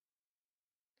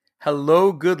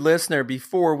Hello, good listener.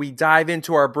 Before we dive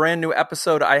into our brand new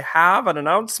episode, I have an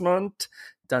announcement.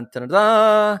 Dun, dun, dun,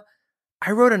 dun.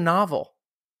 I wrote a novel.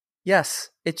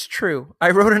 Yes, it's true. I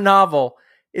wrote a novel.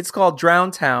 It's called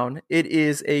Drowned Town. It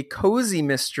is a cozy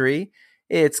mystery.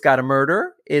 It's got a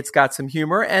murder, it's got some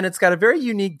humor, and it's got a very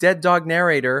unique dead dog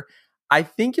narrator. I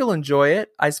think you'll enjoy it.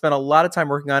 I spent a lot of time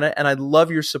working on it, and I'd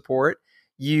love your support.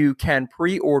 You can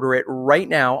pre-order it right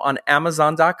now on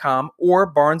Amazon.com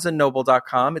or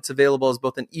BarnesandNoble.com. It's available as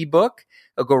both an ebook,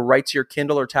 it'll go right to your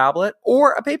Kindle or tablet,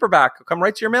 or a paperback, it'll come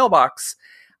right to your mailbox.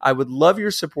 I would love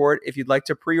your support. If you'd like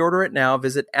to pre-order it now,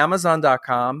 visit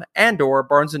Amazon.com and or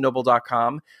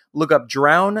BarnesandNoble.com. Look up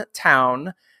Drowned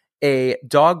Town, a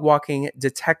dog-walking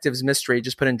detectives mystery.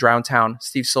 Just put in Drowned Town,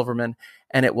 Steve Silverman,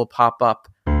 and it will pop up.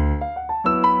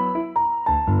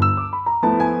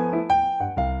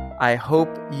 I hope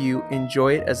you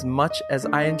enjoy it as much as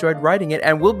I enjoyed writing it,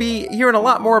 and we'll be hearing a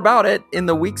lot more about it in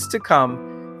the weeks to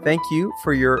come. Thank you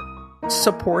for your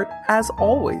support as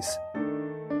always.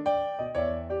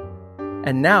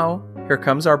 And now, here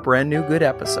comes our brand new good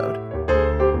episode.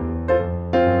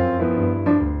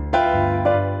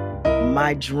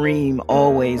 My dream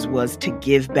always was to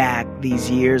give back these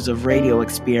years of radio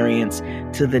experience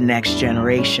to the next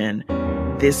generation.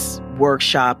 This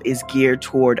workshop is geared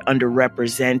toward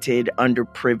underrepresented,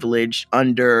 underprivileged,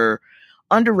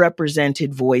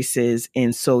 underrepresented voices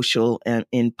in social and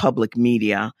in public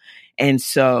media. And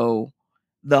so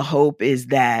the hope is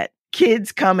that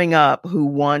kids coming up who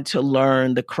want to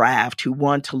learn the craft, who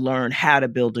want to learn how to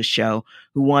build a show,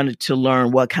 who wanted to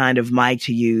learn what kind of mic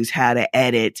to use, how to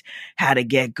edit, how to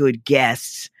get good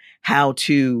guests, how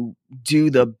to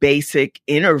do the basic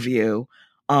interview,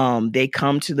 they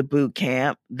come to the boot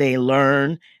camp, they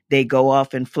learn, they go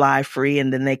off and fly free,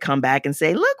 and then they come back and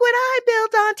say, look what I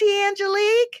built, Auntie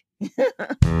Angelique.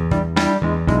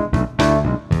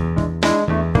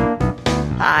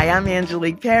 Hi, I'm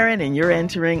Angelique Perrin, and you're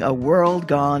entering A World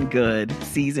Gone Good,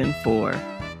 Season 4.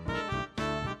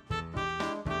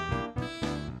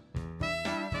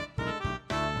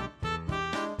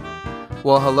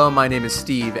 Well, hello, my name is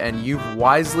Steve, and you've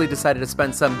wisely decided to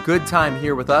spend some good time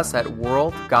here with us at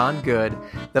World Gone Good,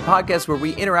 the podcast where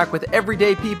we interact with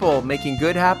everyday people making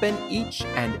good happen each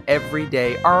and every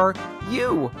day. Are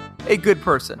you a good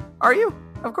person? Are you?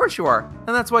 Of course you are.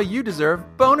 And that's why you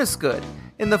deserve bonus good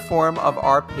in the form of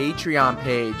our Patreon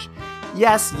page.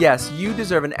 Yes, you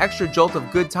deserve an extra jolt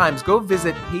of good times. Go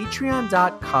visit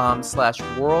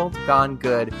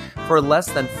patreon.com/worldgonegood. For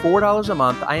less than $4 a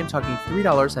month, I am talking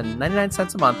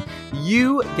 $3.99 a month,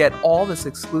 you get all this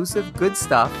exclusive good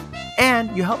stuff,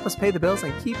 and you help us pay the bills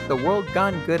and keep the World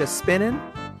Gone Good a-spinning.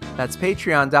 That's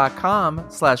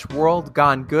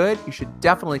patreon.com/worldgonegood. You should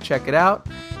definitely check it out.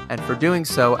 And for doing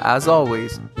so, as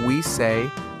always, we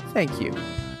say thank you.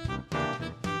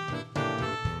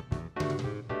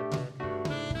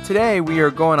 Today, we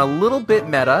are going a little bit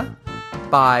meta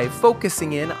by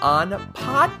focusing in on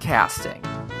podcasting,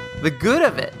 the good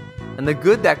of it, and the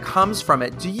good that comes from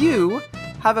it. Do you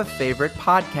have a favorite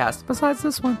podcast besides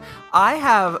this one? I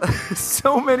have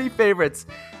so many favorites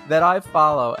that I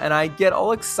follow, and I get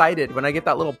all excited when I get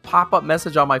that little pop-up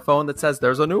message on my phone that says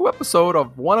there's a new episode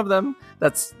of one of them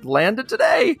that's landed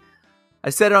today. I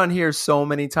said it on here so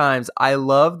many times. I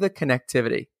love the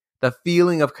connectivity, the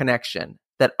feeling of connection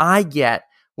that I get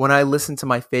when I listen to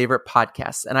my favorite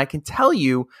podcasts. And I can tell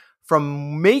you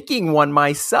from making one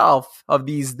myself of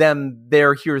these them,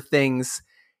 there, here things,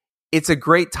 it's a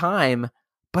great time,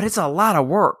 but it's a lot of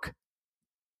work.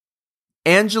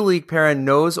 Angelique Perrin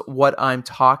knows what I'm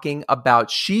talking about.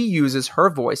 She uses her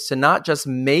voice to not just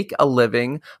make a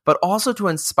living, but also to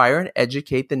inspire and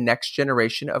educate the next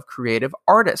generation of creative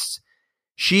artists.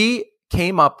 She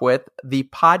came up with the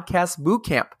Podcast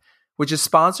Bootcamp, which is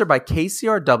sponsored by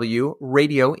KCRW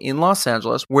Radio in Los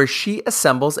Angeles, where she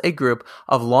assembles a group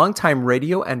of longtime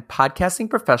radio and podcasting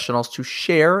professionals to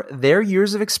share their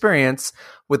years of experience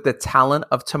with the talent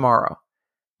of tomorrow.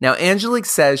 Now, Angelique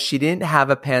says she didn't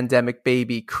have a pandemic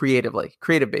baby creative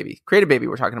baby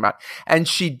we're talking about, and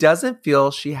she doesn't feel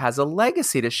she has a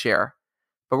legacy to share.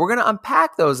 But we're going to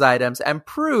unpack those items and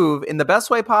prove in the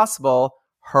best way possible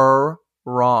her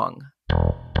wrong.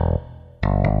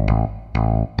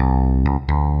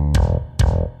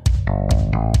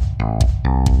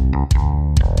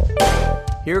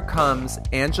 Here comes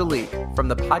Angelique from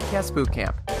the Podcast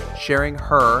Bootcamp, sharing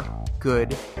her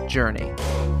good journey.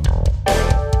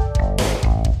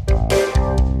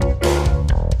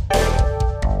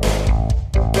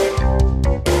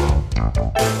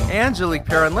 Angelique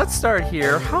Perrin, let's start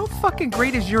here. How fucking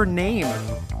great is your name?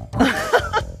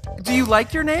 Do you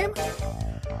like your name?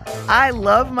 I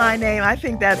love my name. I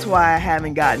think that's why I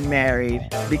haven't gotten married,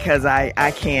 because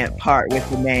I can't part with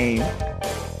the name.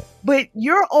 But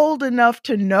you're old enough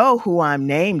to know who I'm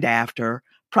named after.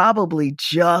 Probably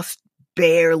just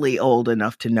barely old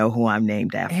enough to know who I'm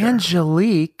named after.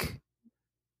 Angelique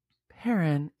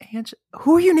Perrin.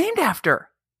 Who are you named after?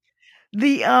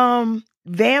 The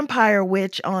vampire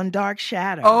witch on Dark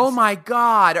Shadows. Oh my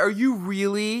God. Are you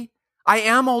really? I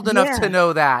am old enough to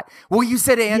know that. Well, you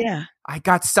said I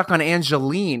got stuck on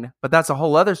Angeline, but that's a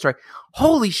whole other story.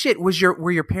 Holy shit. Were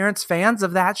your parents fans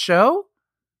of that show?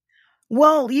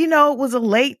 Well, it was a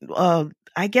late,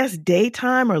 I guess,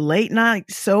 daytime or late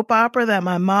night soap opera that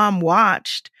my mom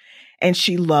watched, and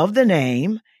she loved the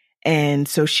name. And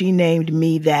so she named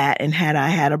me that. And had I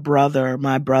had a brother,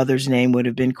 my brother's name would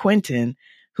have been Quentin,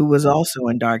 who was also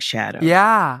in Dark Shadows.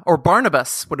 Yeah. Or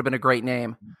Barnabas would have been a great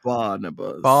name.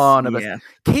 Barnabas. Yeah.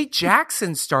 Kate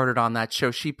Jackson started on that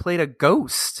show. She played a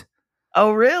ghost.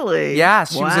 Oh, really? Yeah.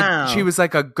 She was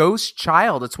like a ghost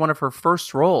child. It's one of her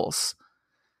first roles.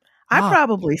 I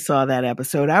probably saw that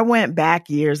episode. I went back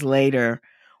years later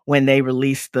when they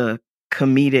released the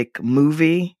comedic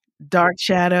movie Dark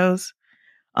Shadows.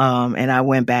 And I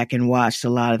went back and watched a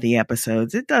lot of the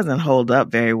episodes. It doesn't hold up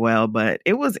very well, but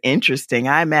it was interesting.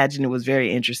 I imagine it was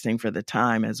very interesting for the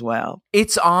time as well.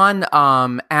 It's on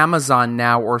Amazon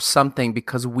now or something,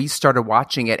 because we started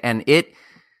watching it, and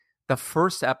the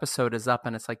first episode is up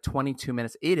and it's like 22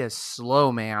 minutes. It is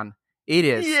slow, man. It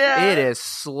is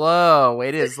slow.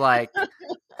 It is like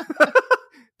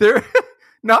there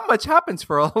not much happens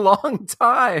for a long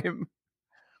time.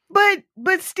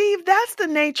 But Steve, that's the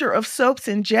nature of soaps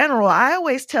in general. I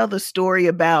always tell the story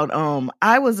about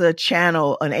I was an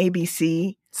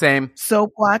ABC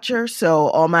soap watcher. So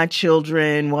All My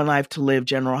Children, One Life to Live,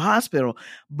 General Hospital.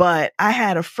 But I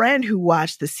had a friend who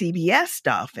watched the CBS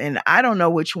stuff, and I don't know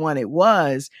which one it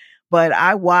was, but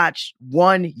I watched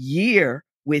 1 year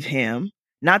with him.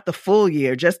 Not the full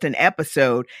year, just an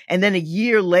episode. And then a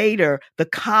year later, the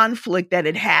conflict that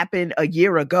had happened a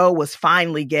year ago was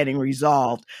finally getting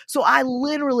resolved. So I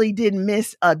literally didn't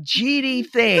miss a GD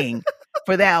thing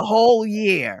for that whole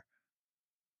year.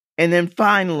 And then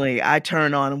finally I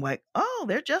turn on and I'm like, oh,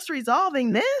 they're just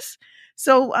resolving this?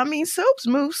 So, I mean, soaps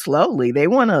move slowly. They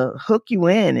want to hook you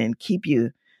in and keep you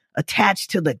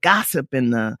attached to the gossip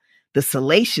and the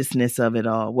salaciousness of it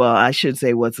all. Well, I should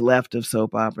say what's left of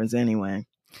soap operas anyway.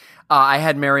 I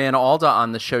had Marianne Alda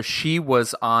on the show. She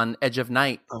was on Edge of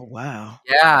Night. Oh, wow.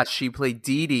 Yeah, she played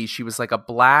Dee Dee. She was like a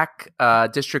black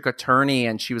district attorney,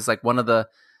 and she was like one of the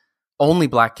only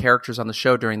black characters on the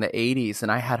show during the 80s.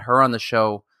 And I had her on the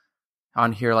show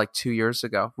on here like 2 years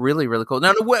ago. Really, really cool.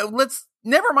 No, let's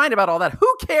never mind about all that.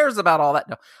 Who cares about all that?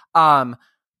 No.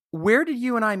 Where did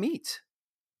you and I meet?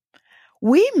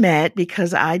 We met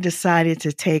because I decided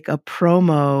to take a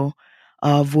promo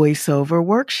voiceover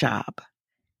workshop.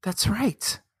 That's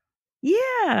right.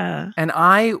 Yeah. And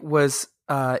I was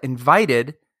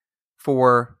invited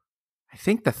for, I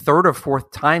think, the third or fourth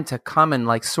time to come and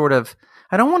like sort of,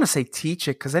 I don't want to say teach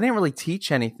it because I didn't really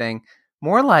teach anything.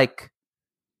 More like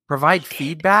provide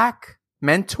feedback,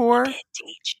 mentor. We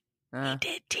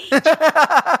did teach. All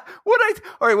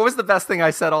right, what was the best thing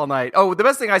I said all night? Oh, the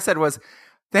best thing I said was,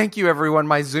 thank you, everyone.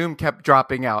 My Zoom kept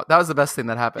dropping out. That was the best thing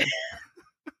that happened.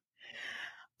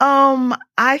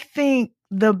 I think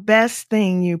the best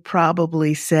thing you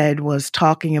probably said was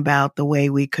talking about the way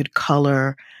we could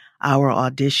color our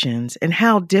auditions and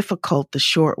how difficult the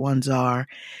short ones are.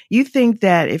 You think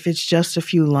that if it's just a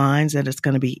few lines that it's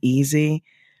going to be easy,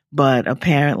 but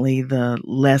apparently the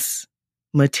less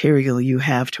material you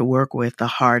have to work with, the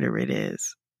harder it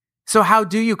is. So how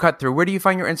do you cut through? Where do you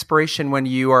find your inspiration when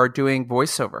you are doing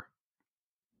voiceover?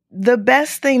 The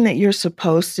best thing that you're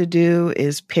supposed to do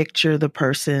is picture a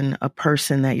person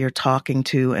that you're talking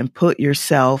to, and put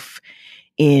yourself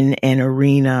in an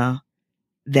arena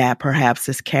that perhaps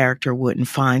this character wouldn't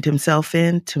find himself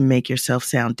in, to make yourself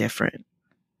sound different.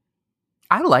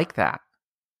 I like that.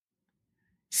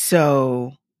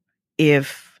 So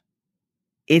if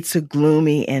it's a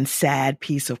gloomy and sad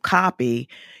piece of copy,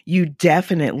 you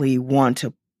definitely want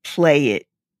to play it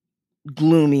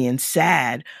gloomy and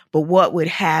sad. But what would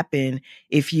happen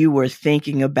if you were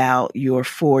thinking about your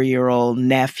 4-year-old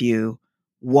nephew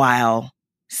while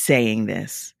saying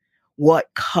this?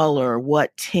 What color,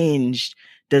 what tinge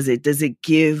does it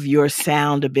give your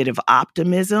sound a bit of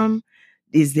optimism?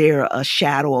 Is there a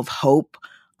shadow of hope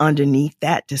underneath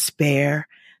that despair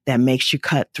that makes you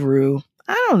cut through?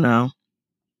 I don't know.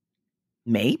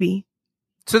 Maybe.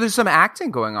 So there's some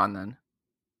acting going on then.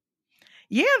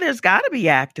 Yeah, there's got to be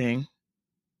acting.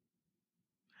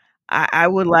 I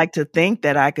would like to think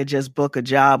that I could just book a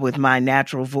job with my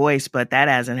natural voice, but that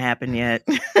hasn't happened yet.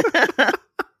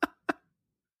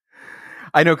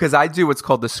 I know, because I do what's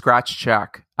called the scratch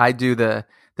track. I do the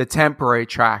temporary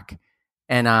track,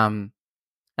 and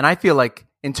I feel like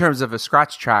in terms of a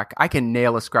scratch track, I can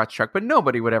nail a scratch track, but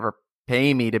nobody would ever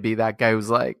pay me to be that guy who's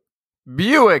like,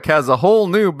 Buick has a whole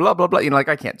new blah blah blah. You know, like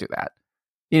I can't do that.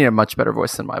 You need a much better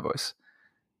voice than my voice.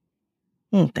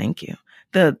 Thank you.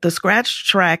 The scratch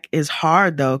track is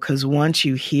hard though, because once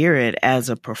you hear it as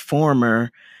a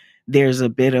performer, there's a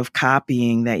bit of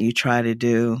copying that you try to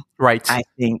do. Right. I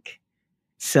think.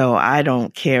 So I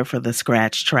don't care for the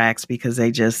scratch tracks because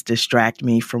they just distract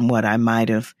me from what I might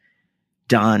have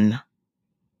done.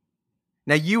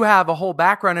 Now you have a whole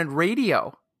background in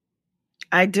radio.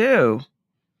 I do.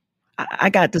 I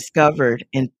got discovered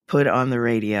and put on the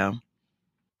radio.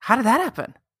 How did that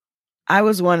happen? I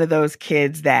was one of those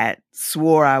kids that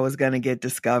swore I was going to get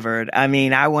discovered. I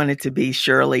mean, I wanted to be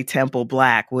Shirley Temple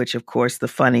Black, which of course the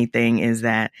funny thing is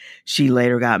that she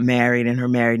later got married and her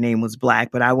married name was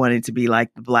Black, but I wanted to be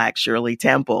like the Black Shirley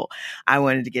Temple. I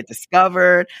wanted to get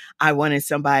discovered. I wanted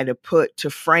somebody to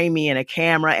frame me in a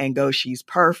camera and go, she's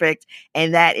perfect.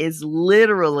 And that is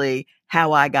literally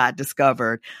how I got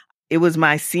discovered. It was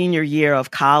my senior year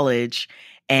of college,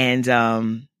 and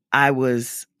I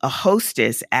was a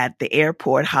hostess at the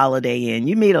airport Holiday Inn.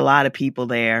 You meet a lot of people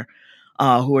there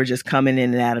who are just coming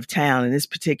in and out of town. And this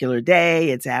particular day,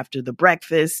 it's after the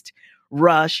breakfast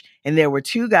rush. And there were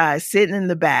two guys sitting in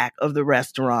the back of the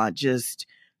restaurant, just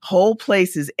whole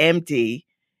place is empty.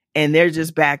 And they're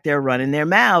just back there running their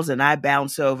mouths. And I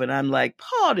bounce over and I'm like,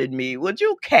 pardon me, would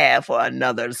you care for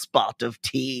another spot of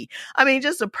tea? I mean,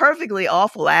 just a perfectly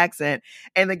awful accent.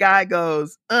 And the guy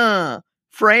goes,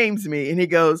 frames me. And he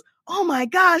goes, oh my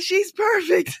gosh, she's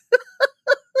perfect.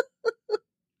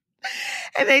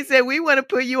 And they said, we want to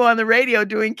put you on the radio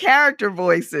doing character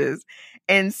voices.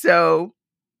 And so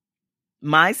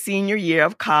my senior year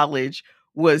of college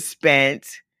was spent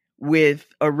with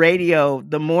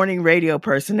the morning radio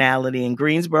personality in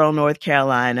Greensboro, North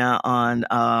Carolina on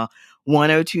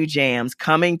 102 Jams,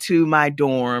 coming to my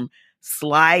dorm,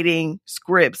 sliding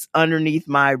scripts underneath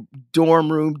my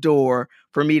dorm room door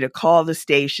for me to call the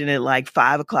station at like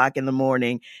 5:00 in the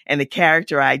morning. And the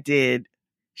character I did,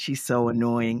 she's so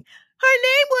annoying. Her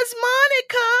name was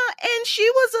Monica, and she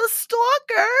was a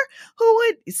stalker who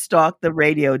would stalk the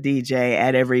radio DJ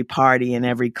at every party and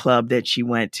every club that he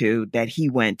went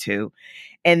to.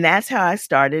 And that's how I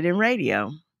started in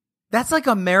radio. That's like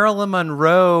a Marilyn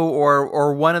Monroe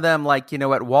or one of them, like, you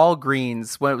know, at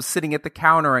Walgreens when it was sitting at the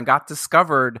counter and got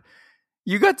discovered.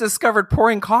 You got discovered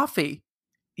pouring coffee.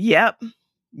 Yep.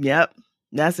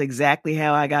 That's exactly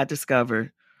how I got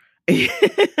discovered.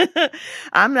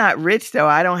 I'm not rich though.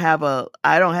 I don't have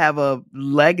a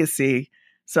legacy.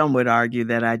 Some would argue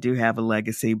that I do have a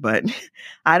legacy, but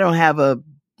I don't have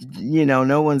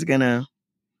no one's gonna,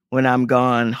 when I'm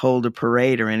gone, hold a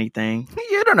parade or anything.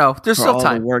 You don't know. There's still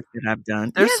time. The work that I've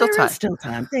done. There's still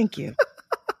time. Thank you.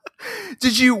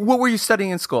 What were you studying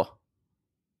in school?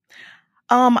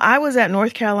 I was at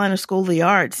North Carolina School of the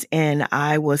Arts and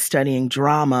I was studying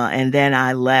drama, and then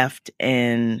I left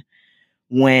and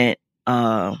went,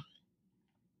 well,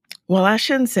 I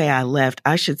shouldn't say I left.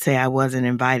 I should say I wasn't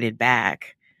invited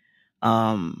back.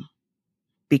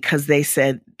 Because they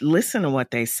said, listen to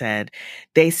what they said.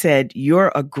 They said,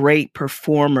 you're a great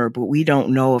performer, but we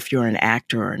don't know if you're an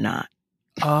actor or not.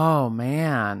 Oh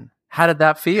man. How did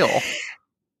that feel?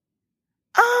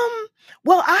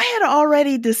 Well, I had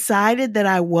already decided that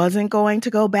I wasn't going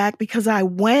to go back because I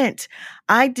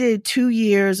did 2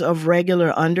 years of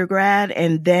regular undergrad,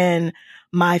 and then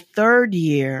my third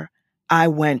year, I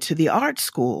went to the art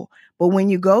school. But when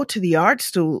you go to the art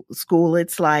school,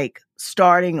 it's like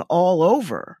starting all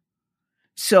over.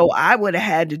 So I would have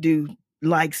had to do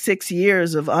like 6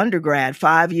 years of undergrad,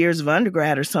 5 years of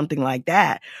undergrad or something like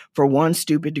that for one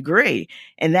stupid degree.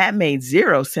 And that made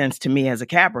zero sense to me as a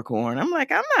Capricorn. I'm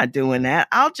like, I'm not doing that.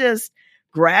 I'll just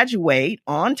graduate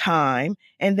on time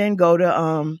and then go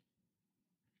to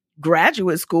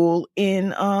graduate school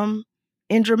in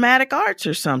dramatic arts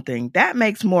or something. That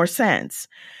makes more sense.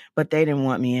 But they didn't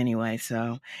want me anyway.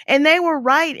 So, and they were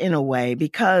right in a way,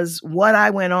 because what I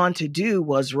went on to do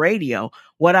was radio.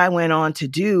 What I went on to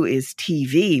do is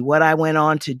TV. What I went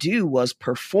on to do was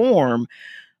perform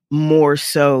more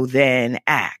so than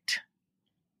act.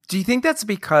 Do you think that's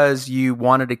because you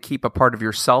wanted to keep a part of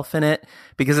yourself in it?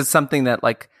 Because it's something that,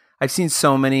 like, I've seen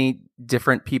so many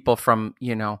different people from,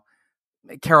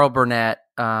 Carol Burnett,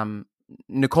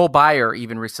 Nicole Byer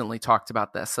even recently talked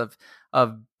about this, of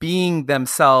being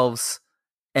themselves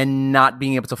and not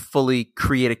being able to fully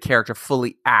create a character,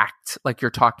 fully act like you're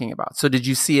talking about. So did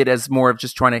you see it as more of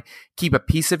just trying to keep a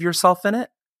piece of yourself in it?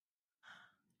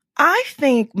 I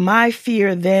think my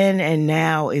fear then and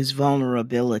now is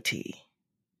vulnerability.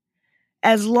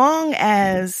 As long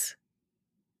as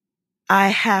I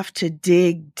have to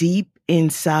dig deep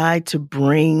inside to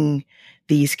bring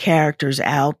these characters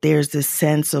out, there's this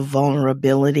sense of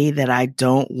vulnerability that I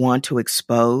don't want to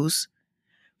expose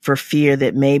for fear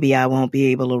that maybe I won't be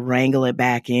able to wrangle it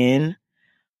back in.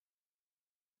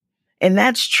 And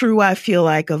that's true, I feel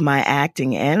like, of my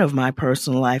acting and of my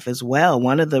personal life as well.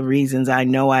 One of the reasons I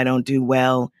know I don't do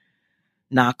well,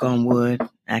 knock on wood,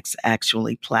 that's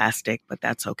actually plastic, but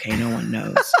that's okay, no one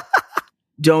knows.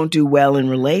 Don't do well in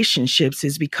relationships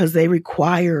is because they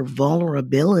require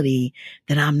vulnerability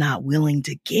that I'm not willing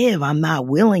to give. I'm not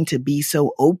willing to be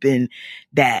so open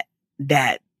that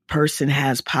person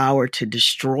has power to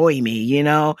destroy me. You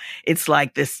know, it's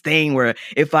like this thing where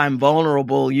if I'm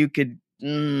vulnerable, you could,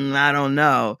 I don't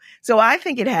know. So I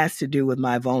think it has to do with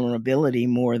my vulnerability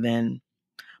more than,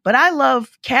 but I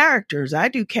love characters. I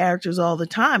do characters all the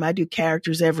time. I do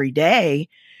characters every day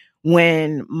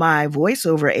when my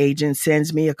voiceover agent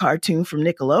sends me a cartoon from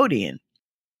Nickelodeon.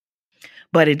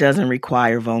 But it doesn't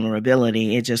require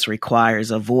vulnerability. It just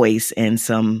requires a voice and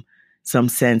some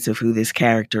sense of who this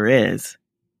character is.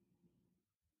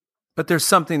 But there's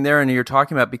something there and you're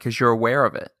talking about because you're aware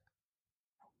of it.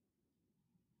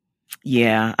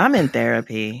 Yeah, I'm in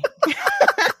therapy.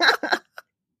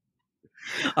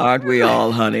 Aren't we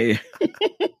all, honey?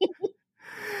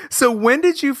 So when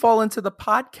did you fall into the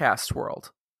podcast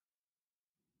world?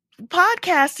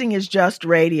 Podcasting is just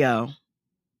radio.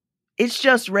 It's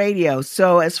just radio.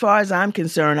 So as far as I'm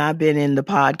concerned, I've been in the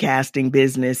podcasting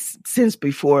business since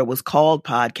before it was called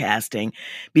podcasting.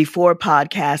 Before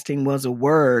podcasting was a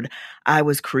word, I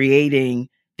was creating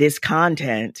this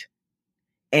content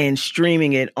and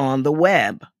streaming it on the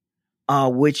web,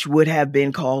 which would have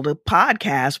been called a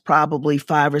podcast probably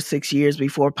 5 or 6 years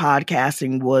before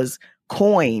podcasting was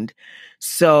coined.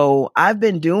 So I've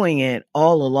been doing it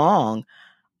all along,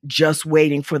 just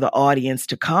waiting for the audience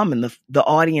to come, and the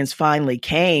audience finally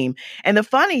came. And the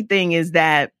funny thing is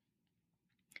that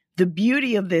the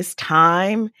beauty of this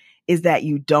time is that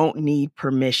you don't need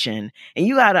permission. And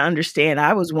you got to understand,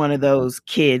 I was one of those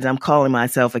kids. I'm calling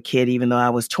myself a kid, even though I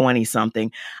was 20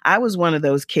 something. I was one of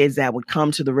those kids that would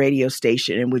come to the radio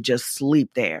station and would just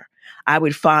sleep there. I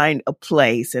would find a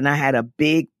place, and I had a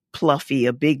big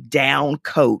down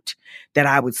coat that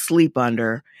I would sleep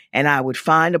under. And I would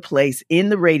find a place in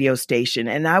the radio station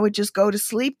and I would just go to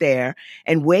sleep there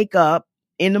and wake up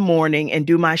in the morning and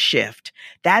do my shift.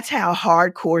 That's how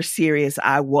hardcore serious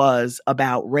I was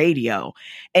about radio.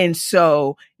 And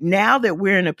so now that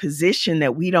we're in a position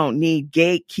that we don't need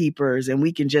gatekeepers and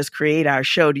we can just create our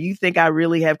show, do you think I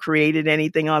really have created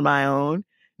anything on my own?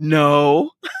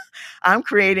 No. I'm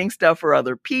creating stuff for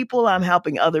other people. I'm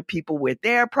helping other people with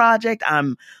their project.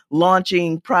 I'm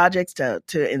launching projects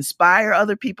to inspire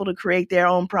other people to create their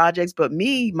own projects. But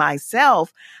me,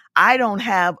 myself, I don't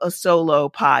have a solo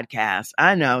podcast.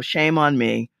 I know, shame on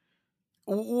me.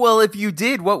 Well, if you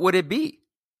did, what would it be?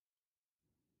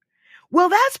 Well,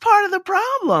 that's part of the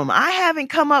problem. I haven't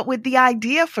come up with the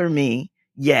idea for me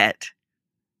yet.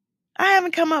 I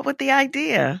haven't come up with the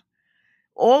idea.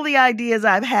 All the ideas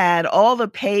I've had, all the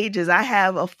pages, I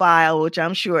have a file, which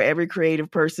I'm sure every creative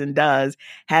person does,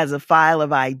 has a file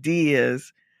of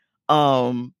ideas,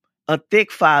 a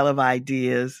thick file of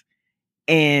ideas,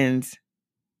 and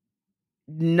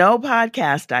no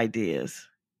podcast ideas.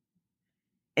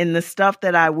 And the stuff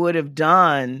that I would have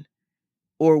done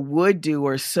or would do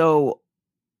are so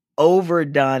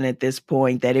overdone at this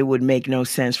point that it would make no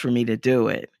sense for me to do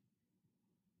it.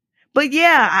 But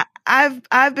yeah,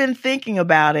 I've been thinking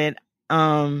about it,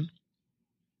 but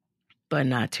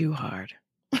not too hard.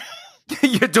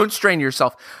 You don't strain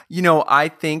yourself. You know, I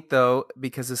think though,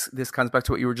 because this comes back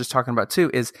to what you were just talking about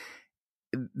too, is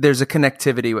there's a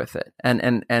connectivity with it.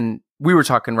 And we were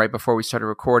talking right before we started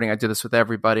recording. I do this with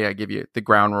everybody. I give you the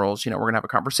ground rules. You know, we're going to have a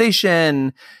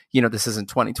conversation. You know, this isn't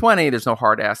 2020. There's no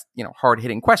hard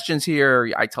hitting questions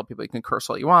here. I tell people you can curse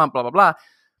all you want, blah, blah, blah.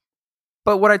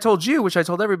 But what I told you, which I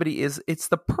told everybody, is it's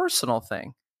the personal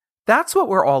thing. That's what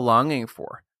we're all longing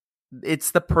for. It's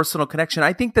the personal connection.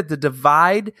 I think that the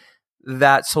divide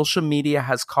that social media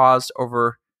has caused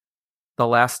over the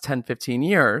last 10, 15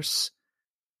 years,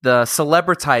 the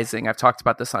celebritizing, I've talked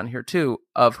about this on here too,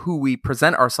 of who we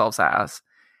present ourselves as,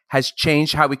 has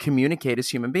changed how we communicate as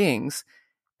human beings.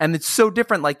 And it's so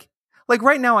different. Like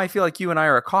right now, I feel like you and I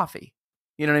are a coffee.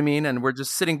 You know what I mean? And we're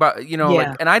just sitting by,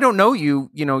 Yeah. and I don't know you,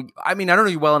 I don't know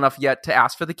you well enough yet to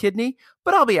ask for the kidney,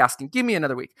 but I'll be asking. Give me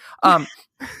another week.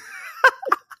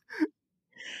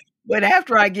 But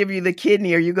after I give you the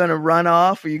kidney, are you going to run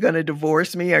off? Are you going to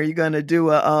divorce me? Are you going to do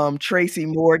a Tracy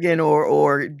Morgan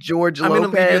or George Lopez? I'm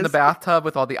going to leave you in the bathtub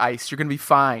with all the ice. You're going to be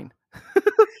fine.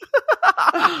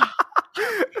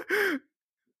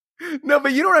 No,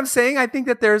 but you know what I'm saying? I think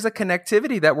that there's a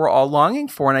connectivity that we're all longing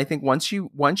for. And I think once you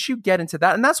get into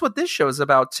that, and that's what this show is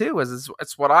about too,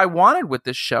 it's what I wanted with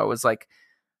this show is like,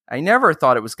 I never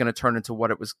thought it was going to turn into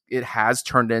what it has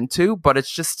turned into, but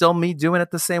it's just still me doing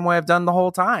it the same way I've done the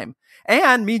whole time.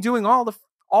 And me doing all the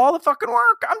fucking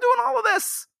work. I'm doing all of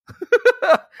this.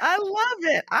 I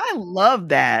love it. I love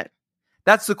that.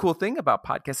 That's the cool thing about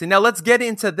podcasting. Now let's get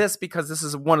into this because this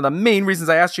is one of the main reasons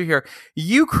I asked you here.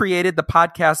 You created the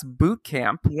Podcast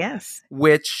Bootcamp. Yes.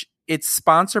 Which it's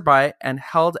sponsored by and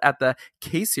held at the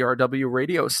KCRW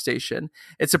radio station.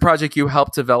 It's a project you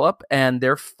helped develop and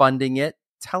they're funding it.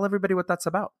 Tell everybody what that's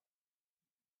about.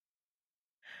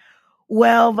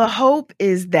 Well, the hope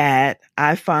is that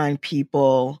I find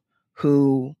people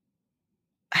who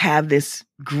have this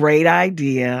great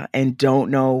idea and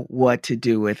don't know what to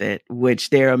do with it, which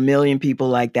there are a million people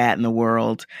like that in the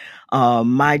world.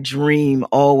 My dream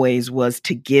always was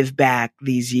to give back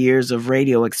these years of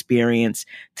radio experience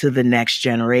to the next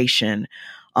generation.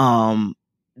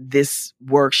 This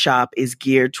workshop is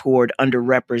geared toward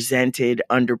underrepresented,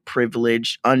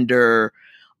 underprivileged,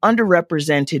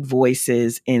 underrepresented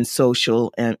voices in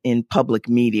social and in public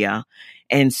media.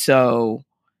 And so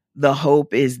the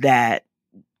hope is that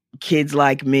kids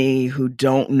like me who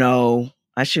don't know,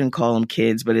 I shouldn't call them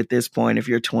kids, but at this point, if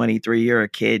you're 23, you're a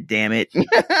kid, damn it.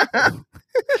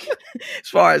 As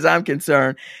far as I'm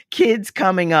concerned, kids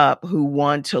coming up who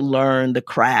want to learn the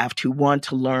craft, who want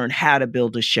to learn how to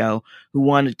build a show, who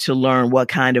wanted to learn what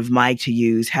kind of mic to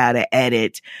use, how to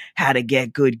edit, how to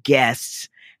get good guests,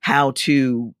 how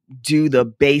to do the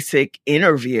basic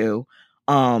interview.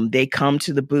 They come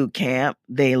to the boot camp,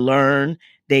 they learn,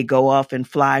 they go off and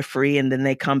fly free, and then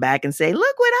they come back and say,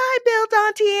 look what I built,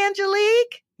 Auntie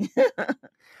Angelique.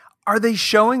 Are they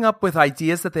showing up with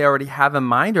ideas that they already have in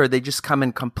mind, or are they just come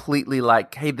in completely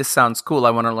like, hey, this sounds cool,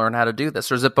 I want to learn how to do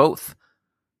this? Or is it both?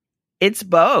 It's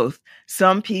both.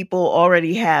 Some people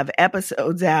already have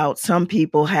episodes out. Some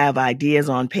people have ideas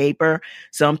on paper.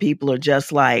 Some people are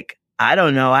just like, I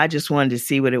don't know, I just wanted to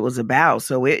see what it was about.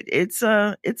 So it's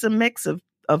a mix of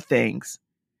things.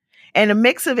 And a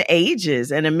mix of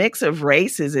ages and a mix of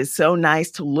races. It's so nice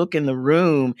to look in the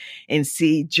room and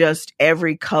see just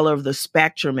every color of the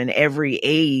spectrum and every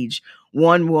age.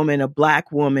 One woman, a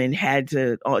Black woman,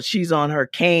 she's on her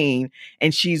cane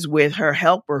and she's with her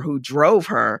helper who drove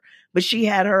her, but she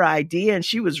had her idea and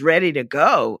she was ready to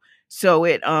go. So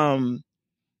it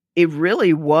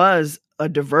really was a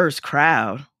diverse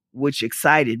crowd, which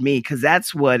excited me because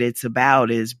that's what it's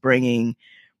about, is bringing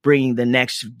the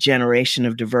next generation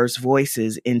of diverse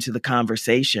voices into the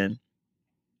conversation.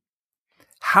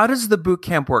 How does the boot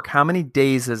camp work? How many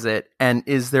days is it? And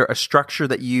is there a structure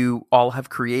that you all have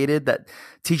created that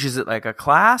teaches it like a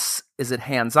class? Is it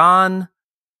hands-on?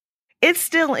 It's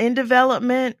still in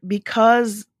development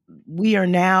because we are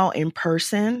now in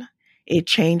person. It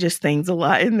changes things a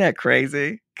lot. Isn't that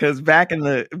crazy? Because back in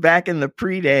the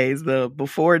pre-days, the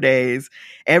before days,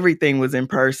 everything was in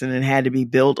person and had to be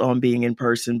built on being in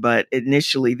person. But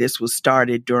initially, this was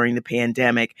started during the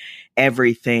pandemic.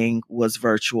 Everything was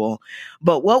virtual.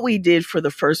 But what we did for the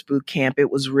first boot camp,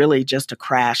 it was really just a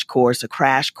crash course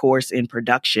in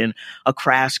production, a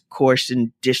crash course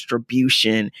in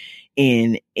distribution,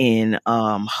 in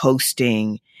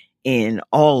hosting, in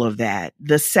all of that.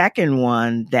 The second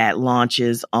one that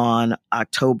launches on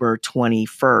October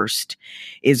 21st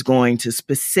is going to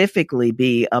specifically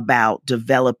be about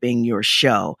developing your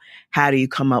show. How do you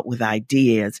come up with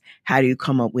ideas? How do you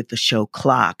come up with the show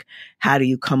clock? How do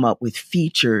you come up with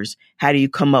features? How do you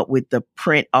come up with the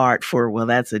print art for, well,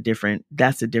 that's a different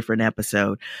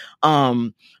episode.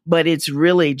 But it's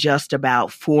really just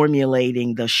about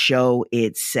formulating the show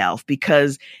itself,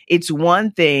 because it's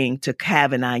one thing to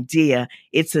have an idea.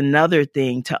 It's another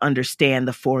thing to understand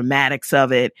the formatics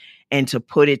of it and to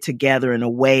put it together in a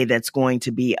way that's going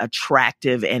to be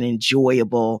attractive and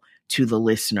enjoyable to the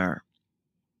listener.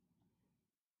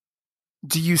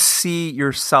 Do you see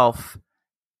yourself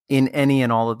in any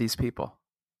and all of these people?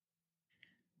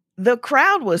 The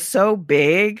crowd was so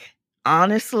big,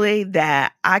 honestly,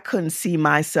 that I couldn't see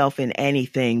myself in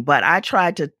anything, but I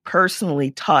tried to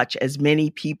personally touch as many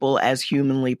people as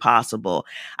humanly possible.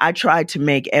 I tried to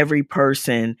make every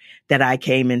person that I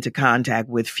came into contact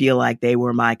with feel like they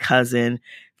were my cousin,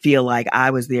 feel like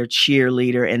I was their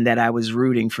cheerleader and that I was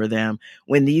rooting for them.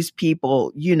 When these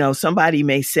people, somebody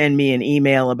may send me an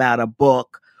email about a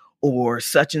book or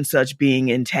such and such being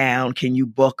in town. Can you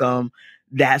book them?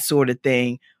 That sort of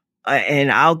thing.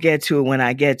 And I'll get to it when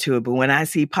I get to it. But when I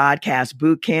see Podcast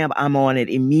Bootcamp, I'm on it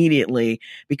immediately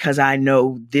because I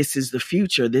know this is the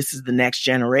future. This is the next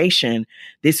generation.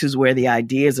 This is where the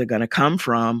ideas are going to come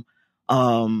from.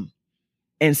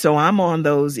 And so I'm on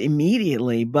those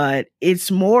immediately, but it's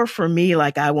more for me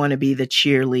like I want to be the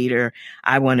cheerleader.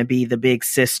 I want to be the big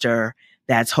sister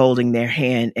that's holding their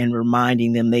hand and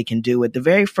reminding them they can do it. The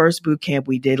very first boot camp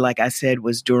we did, like I said,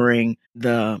 was during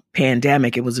the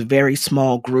pandemic. It was a very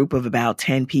small group of about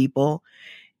 10 people.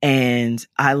 And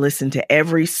I listened to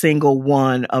every single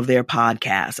one of their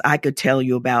podcasts. I could tell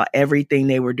you about everything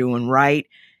they were doing right,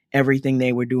 everything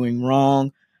they were doing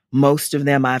wrong. Most of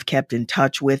them I've kept in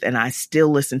touch with, and I still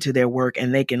listen to their work,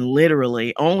 and they can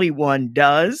literally, only one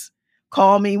does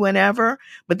call me whenever,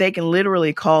 but they can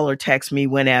literally call or text me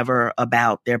whenever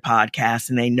about their podcast,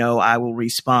 and they know I will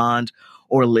respond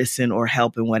or listen or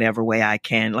help in whatever way I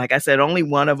can. Like I said, only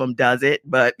one of them does it,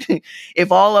 but if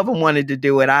all of them wanted to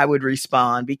do it, I would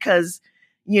respond because,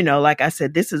 like I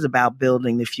said, this is about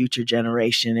building the future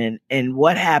generation, and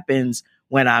what happens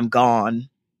when I'm gone.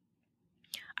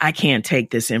 I can't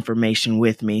take this information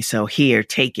with me. So here,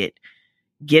 take it.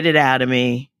 Get it out of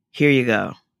me. Here you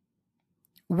go.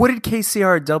 What did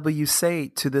KCRW say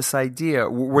to this idea?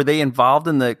 Were they involved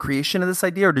in the creation of this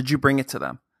idea, or did you bring it to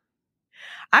them?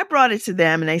 I brought it to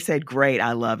them and they said, great,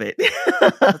 I love it.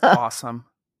 That's awesome.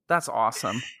 That's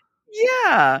awesome.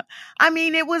 Yeah. I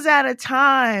mean, it was at a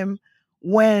time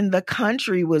when the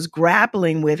country was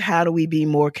grappling with how do we be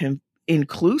more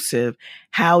inclusive?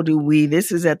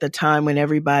 This is at the time when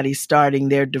everybody's starting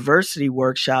their diversity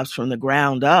workshops from the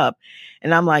ground up.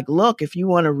 And I'm like, look, if you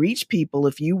want to reach people,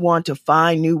 if you want to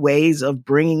find new ways of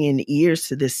bringing in ears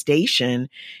to this station,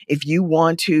 if you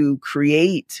want to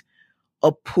create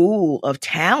a pool of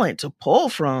talent to pull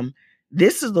from,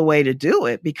 this is the way to do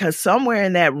it. Because somewhere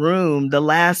in that room, the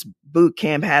last boot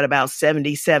camp had about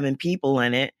 77 people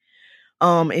in it.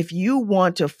 If you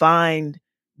want to find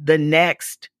the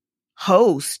next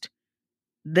host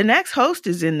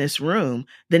is in this room.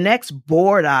 The next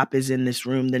board op is in this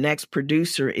room. The next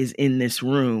producer is in this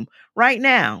room right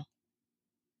now.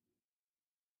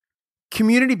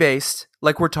 Community-based,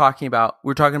 like we were talking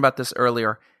about this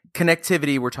earlier.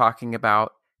 Connectivity, we're talking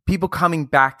about people coming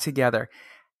back together.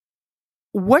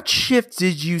 What shift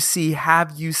did you see,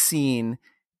 have you seen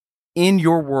in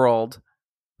your world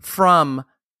from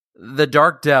the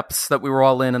dark depths that we were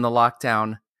all in the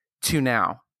lockdown to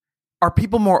now? Are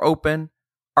people more open?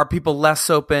 Are people less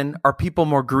open? Are people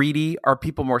more greedy? Are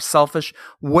people more selfish?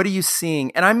 What are you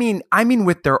seeing? And I mean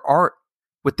with their art,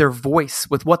 with their voice,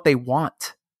 with what they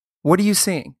want. What are you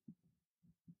seeing?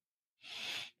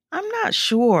 I'm not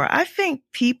sure. I think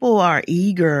people are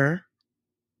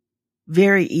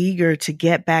very eager to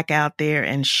get back out there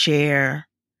and share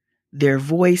their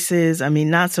voices. I mean,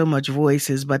 not so much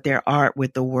voices, but their art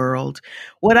with the world.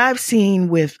 What I've seen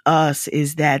with us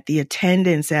is that the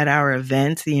attendance at our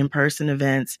events, the in-person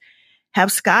events, have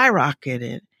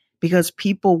skyrocketed because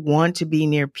people want to be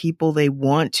near people. They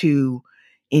want to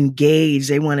engage.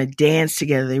 They want to dance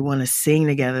together. They want to sing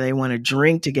together. They want to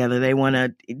drink together. They want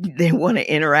to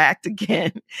interact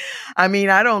again. I mean,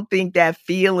 I don't think that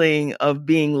feeling of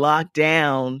being locked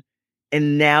down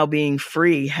and now being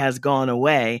free has gone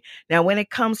away. Now, when it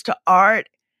comes to art,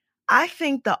 I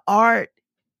think the art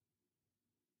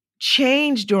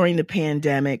changed during the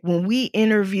pandemic. When we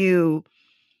interview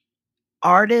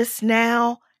artists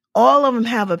now, all of them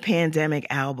have a pandemic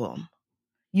album.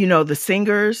 The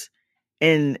singers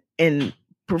and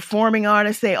performing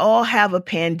artists, they all have a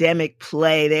pandemic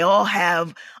play. They all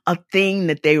have a thing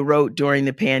that they wrote during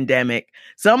the pandemic.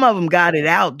 Some of them got it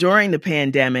out during the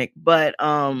pandemic, but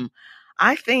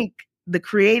I think the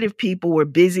creative people were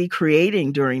busy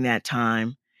creating during that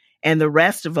time, and the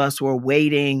rest of us were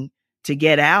waiting to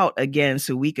get out again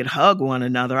so we could hug one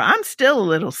another. I'm still a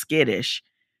little skittish,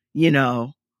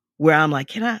 where I'm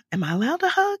like, am I allowed to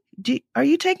hug? Are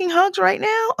you taking hugs right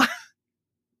now?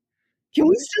 Can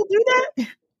we still do that?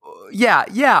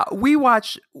 Yeah. We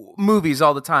watch movies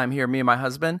all the time here, me and my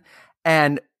husband,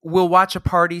 and we'll watch a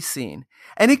party scene.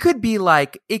 And it could be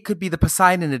the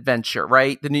Poseidon Adventure,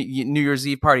 right? The New Year's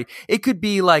Eve party. It could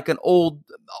be like a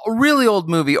really old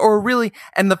movie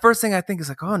and the first thing I think is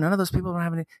like, oh, none of those people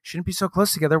shouldn't be so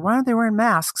close together. Why aren't they wearing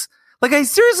masks? Like I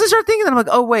seriously start thinking that. I'm like,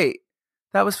 oh wait,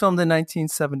 that was filmed in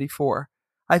 1974.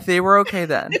 They were okay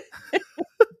then.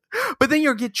 But then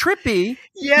you get trippy.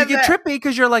 Yeah, you get trippy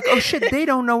because you're like, oh shit, they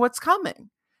don't know what's coming.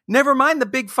 Never mind the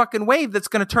big fucking wave that's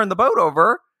going to turn the boat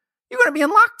over. You're going to be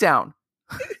in lockdown.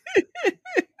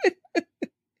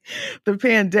 The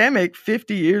pandemic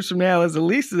 50 years from now is the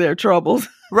least of their troubles.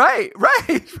 Right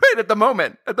at the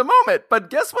moment. But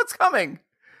guess what's coming?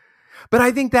 But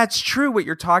I think that's true what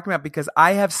you're talking about, because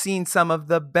I have seen some of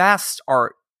the best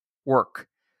artwork.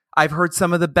 I've heard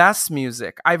some of the best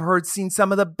music. I've seen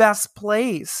some of the best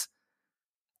plays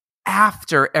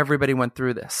after everybody went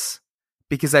through this,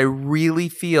 because I really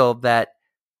feel that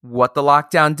what the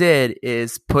lockdown did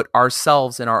is put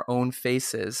ourselves in our own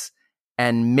faces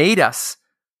and made us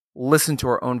listen to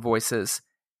our own voices.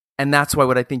 And that's why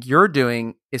what I think you're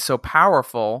doing is so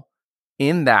powerful,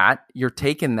 in that you're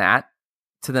taking that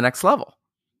to the next level.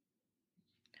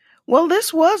 Well,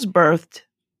 this was birthed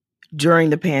during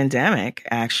the pandemic,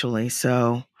 actually.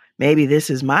 So maybe this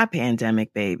is my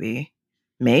pandemic baby.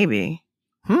 Maybe.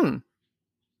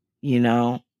 You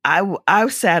know, I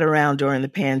sat around during the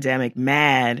pandemic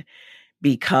mad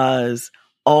because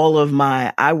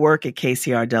I work at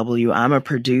KCRW. I'm a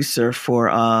producer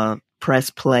for Press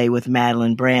Play with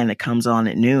Madeline Brand that comes on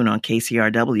at noon on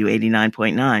KCRW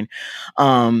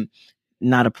 89.9.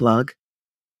 Not a plug.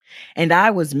 And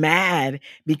I was mad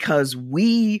because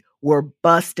we were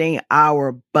busting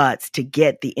our butts to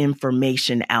get the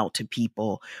information out to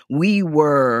people.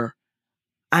 You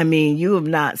have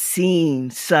not seen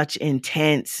such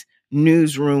intense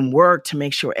newsroom work to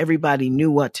make sure everybody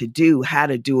knew what to do, how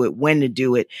to do it, when to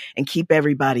do it, and keep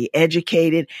everybody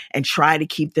educated and try to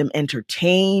keep them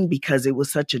entertained, because it was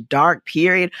such a dark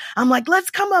period. I'm like, let's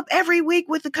come up every week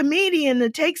with a comedian to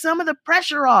take some of the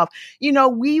pressure off. You know,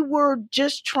 we were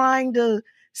just trying to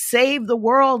save the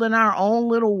world in our own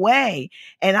little way.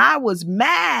 And I was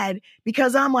mad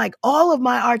because I'm like, all of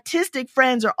my artistic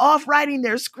friends are off writing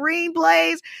their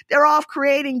screenplays. They're off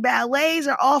creating ballets.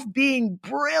 They're off being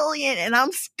brilliant. And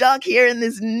I'm stuck here in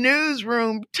this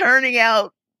newsroom turning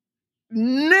out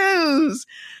news.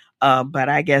 But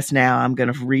I guess now I'm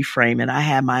going to reframe it. I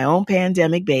have my own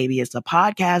pandemic baby. It's a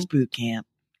podcast boot camp.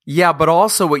 Yeah, but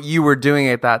also what you were doing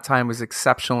at that time was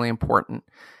exceptionally important,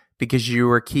 because you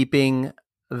were keeping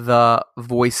the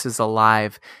voices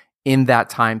alive in that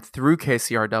time through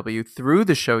KCRW, through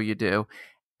the show you do,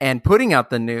 and putting out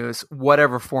the news,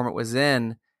 whatever form it was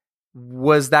in,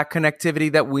 was that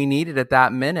connectivity that we needed at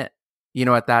that minute,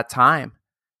 at that time.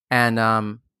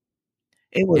 And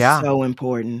it was so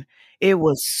important. It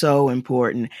was so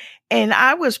important. And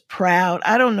I was proud.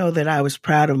 I don't know that I was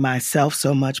proud of myself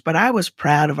so much, but I was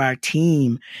proud of our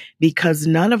team, because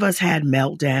none of us had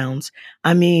meltdowns.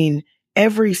 I mean,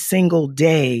 every single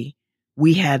day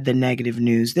we had the negative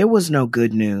news. There was no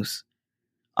good news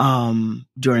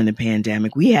during the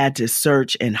pandemic. We had to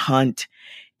search and hunt.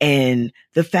 And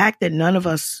the fact that none of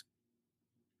us,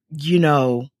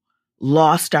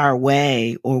 lost our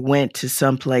way or went to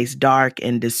someplace dark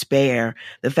and despair,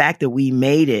 the fact that we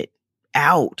made it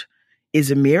out is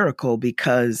a miracle,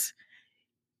 because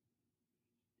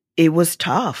it was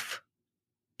tough.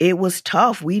 It was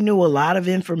tough. We knew a lot of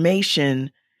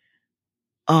information,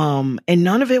 and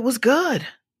none of it was good.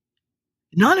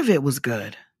 None of it was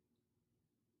good.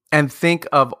 And think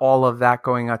of all of that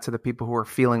going out to the people who are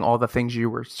feeling all the things you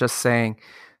were just saying.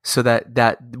 So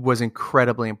that was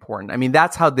incredibly important. I mean,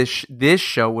 that's how this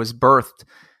show was birthed,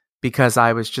 because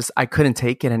I couldn't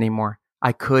take it anymore.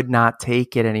 I could not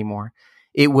take it anymore.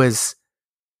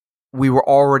 We were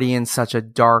already in such a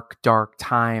dark, dark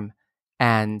time,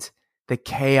 and the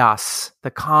chaos,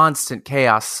 the constant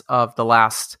chaos of the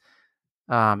last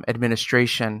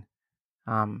administration,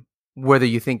 whether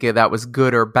you think that was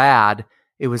good or bad,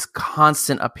 it was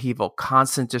constant upheaval,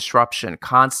 constant disruption,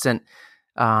 constant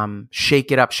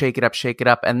shake it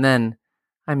up. And then,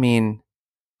 I mean,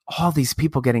 all these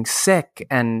people getting sick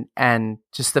and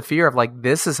just the fear of like,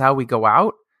 this is how we go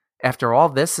out after all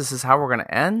this is how we're going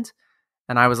to end.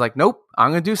 And I was like, nope,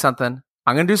 I'm going to do something.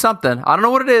 I don't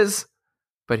know what it is,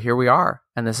 but here we are.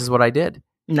 And this is what I did.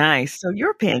 Nice. So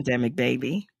you're a pandemic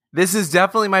baby. This is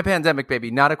definitely my pandemic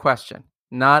baby. Not a question.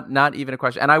 Not even a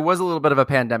question. And I was a little bit of a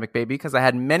pandemic baby because I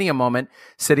had many a moment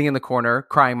sitting in the corner,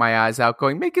 crying my eyes out,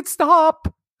 going, make it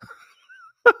stop.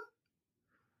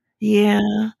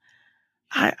 Yeah.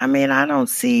 I mean, I don't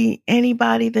see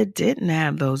anybody that didn't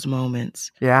have those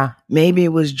moments. Yeah. Maybe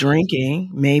it was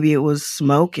drinking. Maybe it was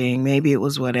smoking. Maybe it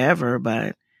was whatever.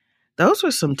 But those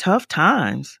were some tough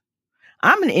times.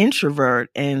 I'm an introvert.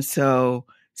 And so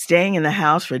staying in the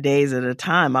house for days at a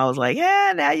time, I was like,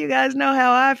 yeah, now you guys know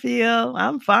how I feel.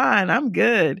 I'm fine. I'm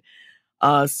good.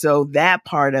 So that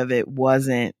part of it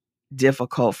wasn't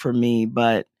difficult for me.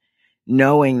 But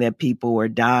knowing that people were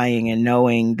dying and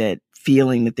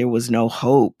feeling that there was no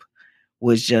hope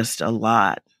was just a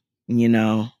lot. you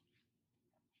know.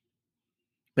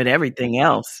 But everything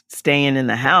else, staying in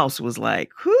the house was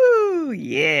like, whoo,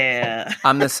 yeah.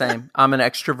 I'm the same. I'm an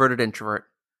extroverted introvert.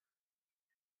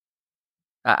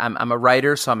 I'm a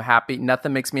writer, so I'm happy.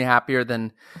 Nothing makes me happier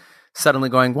than suddenly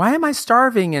going, why am I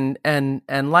starving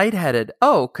and lightheaded?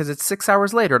 Oh, because it's 6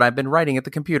 hours later and I've been writing at the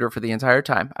computer for the entire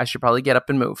time. I should probably get up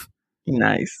and move.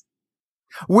 Nice.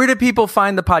 Where do people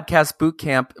find the Podcast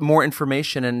Bootcamp, more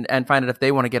information, and find it if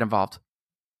they want to get involved?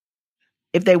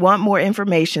 If they want more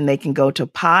information, they can go to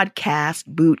Podcast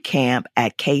Bootcamp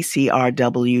at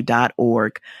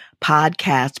KCRW.org.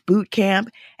 Podcast Bootcamp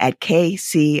at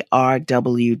KCRW.org.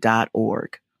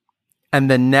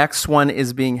 And the next one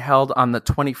is being held on the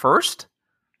 21st?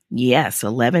 Yes,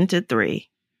 11 to 3,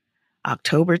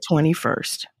 October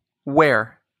 21st.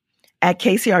 Where? At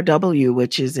KCRW,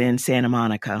 which is in Santa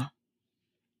Monica.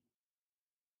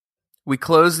 We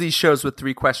close these shows with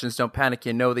 3 questions. Don't panic.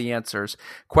 You know the answers.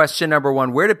 Question number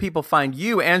 1, where do people find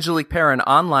you, Angelique Perrin,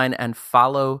 online and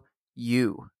follow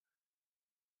you?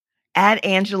 At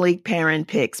Angelique Perrin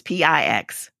Pix,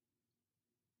 Pix,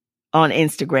 on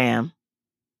Instagram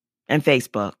and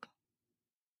Facebook.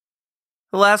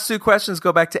 The last 2 questions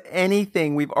go back to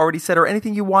anything we've already said or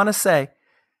anything you want to say.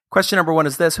 Question number 1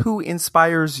 is this: who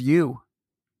inspires you?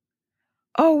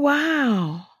 Oh,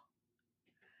 wow.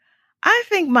 I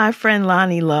think my friend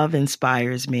Lonnie Love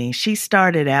inspires me. She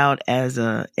started out as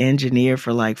an engineer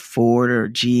for like Ford or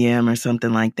GM or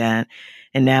something like that.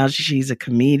 And now she's a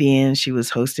comedian. She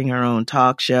was hosting her own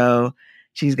talk show.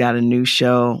 She's got a new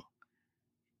show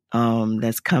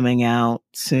that's coming out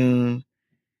soon.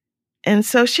 And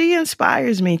so she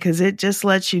inspires me because it just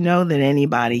lets you know that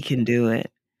anybody can do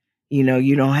it. You know,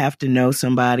 you don't have to know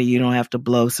somebody. You don't have to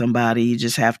blow somebody. You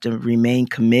just have to remain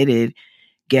committed,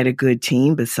 get a good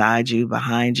team beside you,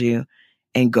 behind you,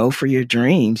 and go for your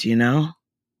dreams, you know?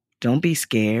 Don't be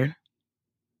scared.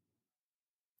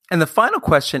 And the final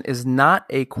question is not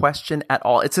a question at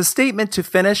all. It's a statement to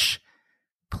finish.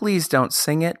 Please don't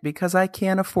sing it because I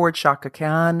can't afford Shaka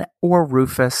Khan or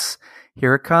Rufus.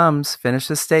 Here it comes. Finish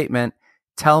the statement.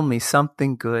 Tell me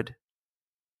something good.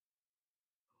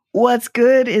 What's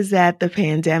good is that the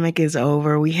pandemic is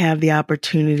over. We have the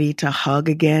opportunity to hug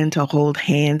again, to hold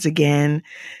hands again,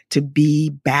 to be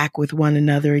back with one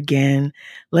another again.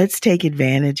 Let's take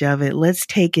advantage of it. Let's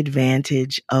take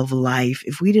advantage of life.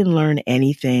 If we didn't learn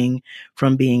anything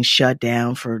from being shut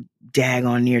down for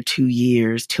daggone near 2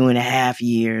 years, 2.5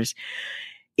 years,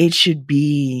 it should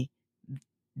be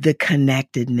the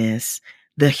connectedness,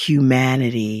 the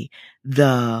humanity,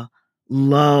 the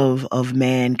love of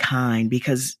mankind,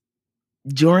 because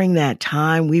during that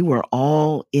time, we were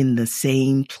all in the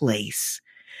same place.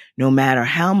 No matter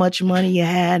how much money you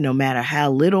had, no matter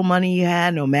how little money you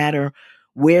had, no matter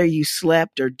where you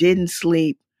slept or didn't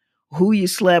sleep, who you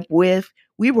slept with,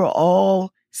 we were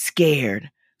all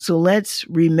scared. So let's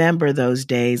remember those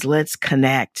days. Let's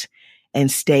connect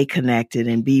and stay connected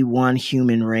and be one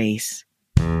human race.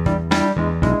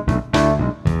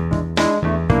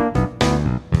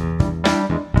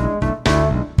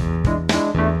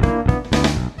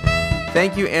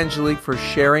 Thank you, Angelique, for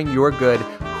sharing your good.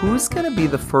 Who's going to be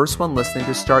the first one listening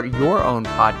to start your own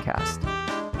podcast?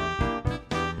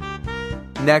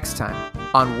 Next time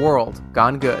on World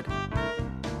Gone Good.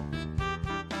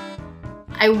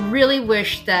 I really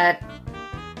wish that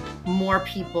more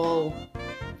people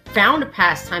found a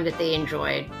pastime that they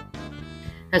enjoyed.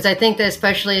 Because I think that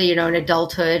especially, in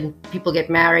adulthood, people get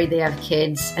married, they have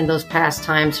kids, and those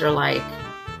pastimes are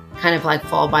kind of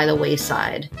fall by the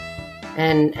wayside.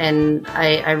 And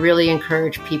I really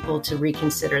encourage people to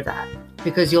reconsider that,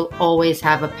 because you'll always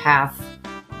have a path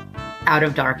out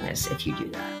of darkness if you do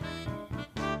that.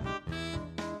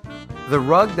 The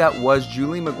rug that was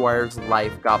Julie McGuire's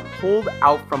life got pulled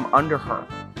out from under her.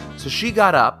 So she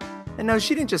got up, and no,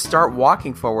 she didn't just start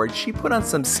walking forward. She put on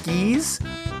some skis,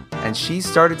 and she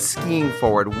started skiing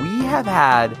forward. We have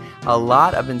had a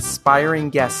lot of inspiring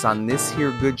guests on this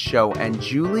here good show, and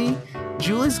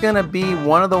Julie's going to be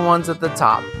one of the ones at the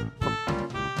top.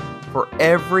 For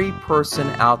every person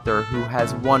out there who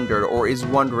has wondered or is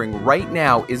wondering right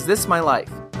now, is this my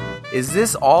life? Is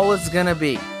this all it's going to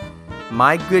be?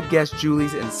 My good guest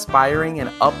Julie's inspiring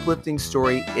and uplifting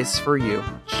story is for you,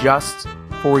 just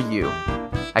for you.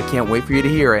 I can't wait for you to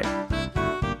hear it.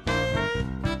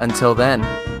 Until then,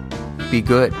 be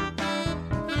good.